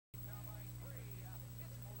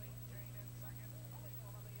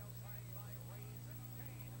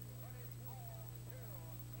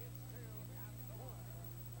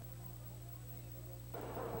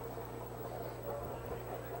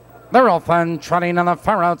They're off and trotting on the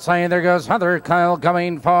far outside. There goes Heather Kyle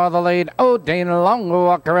going for the lead. O'Dean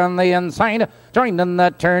Longwalker on the inside. Joined in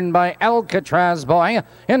the turn by Alcatraz Boy.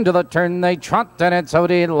 Into the turn they trot, and it's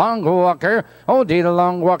O'Dean Longwalker. O'Dean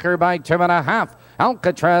Longwalker by 2.5.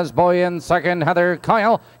 Alcatraz Boy in second. Heather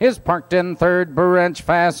Kyle is parked in third. Branch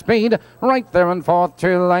Fast Speed right there in fourth.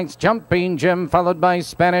 2 lengths. Jumping Jim followed by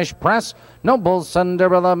Spanish Press. Noble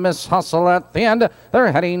Cinderella, Miss Hustle at the end.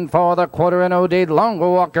 They're heading for the quarter, and O'Dean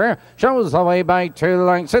Longwalker shows the way by 2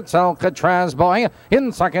 lengths. It's Alcatraz Boy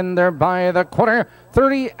in second there by the quarter.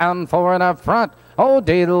 30 and 4 in up front.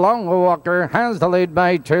 O'Dean Longwalker has the lead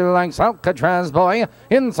by 2 lengths. Alcatraz Boy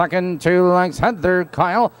in second, 2 lengths. Heather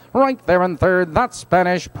Kyle right there in third. That's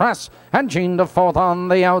Spanish Press. And Jean to fourth on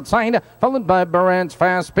the outside, followed by Barant's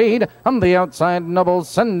Fast Speed. On the outside, Noble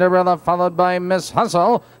Cinderella, followed by Miss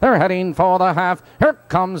Hustle. They're heading for the half. Here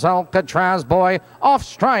comes Alcatraz Boy. Off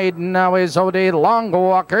stride now is O'Dean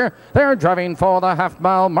Longwalker. They're driving for the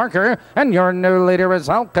half-mile marker. And your new leader is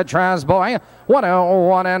Alcatraz Boy.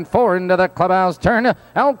 101 and 4 into the clubhouse turn.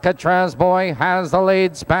 Alcatraz Boy has the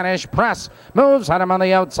lead. Spanish Press moves at him on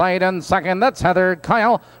the outside in second. That's Heather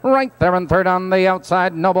Kyle right there in third on the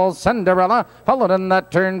outside. Noble Cinderella followed in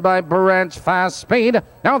that turn by Branch Fast Speed.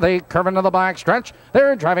 Now they curve into the back stretch.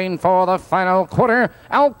 They're driving for the final quarter.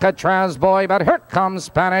 Alcatraz Boy, but here comes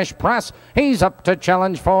Spanish Press. He's up to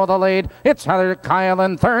challenge for the lead. It's Heather Kyle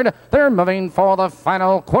in third. They're moving for the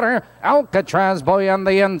final quarter. Alcatraz Boy on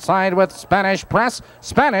the inside with Spanish Press.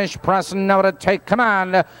 Spanish Press now to take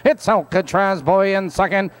command. It's Alcatraz Boy in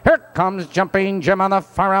second. Here comes Jumping Jim on the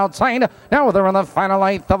far outside. Now they're in the final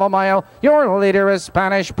 1/8 of a mile. Your leader is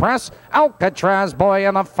Spanish Press. Alcatraz Boy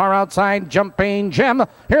on the far outside. Jumping Jim.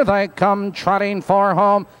 Here they come trotting for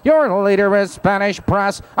home. Your leader is Spanish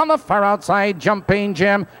Press. On the far outside, Jumping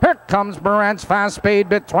Jim. Here comes Barant's Fast Speed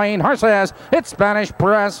between horses. It's Spanish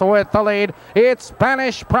Press with the lead. It's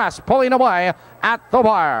Spanish Press pulling away at the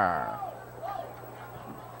wire.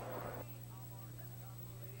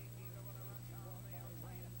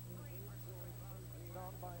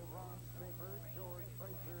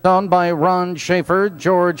 Done by Ron Schaefer,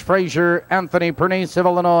 George Frazier, Anthony Pernice of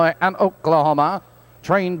Illinois and Oklahoma.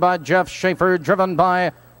 Trained by Jeff Schaefer, driven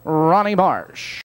by Ronnie Marsh.